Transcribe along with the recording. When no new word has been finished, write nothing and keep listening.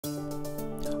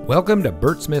Welcome to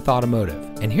Bert Smith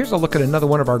Automotive, and here's a look at another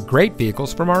one of our great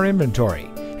vehicles from our inventory.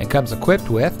 It comes equipped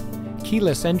with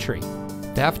keyless entry,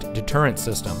 theft deterrent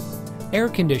system, air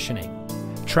conditioning,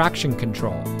 traction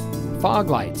control, fog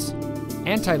lights,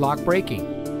 anti-lock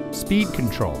braking, speed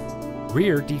control,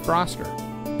 rear defroster,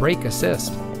 brake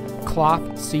assist,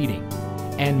 cloth seating,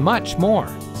 and much more.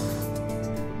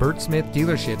 Bert Smith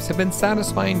dealerships have been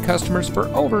satisfying customers for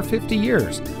over 50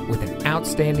 years with an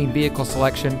outstanding vehicle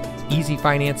selection, easy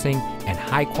financing, and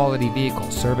high-quality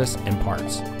vehicle service and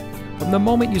parts. From the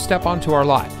moment you step onto our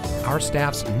lot, our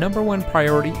staff's #1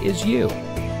 priority is you.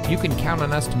 You can count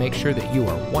on us to make sure that you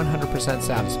are 100%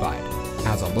 satisfied.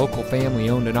 As a local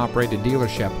family-owned and operated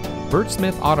dealership, Bert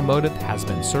Smith Automotive has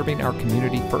been serving our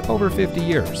community for over 50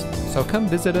 years, so come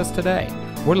visit us today.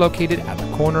 We're located at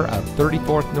the corner of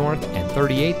 34th North and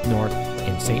 38th North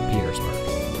in St. Petersburg.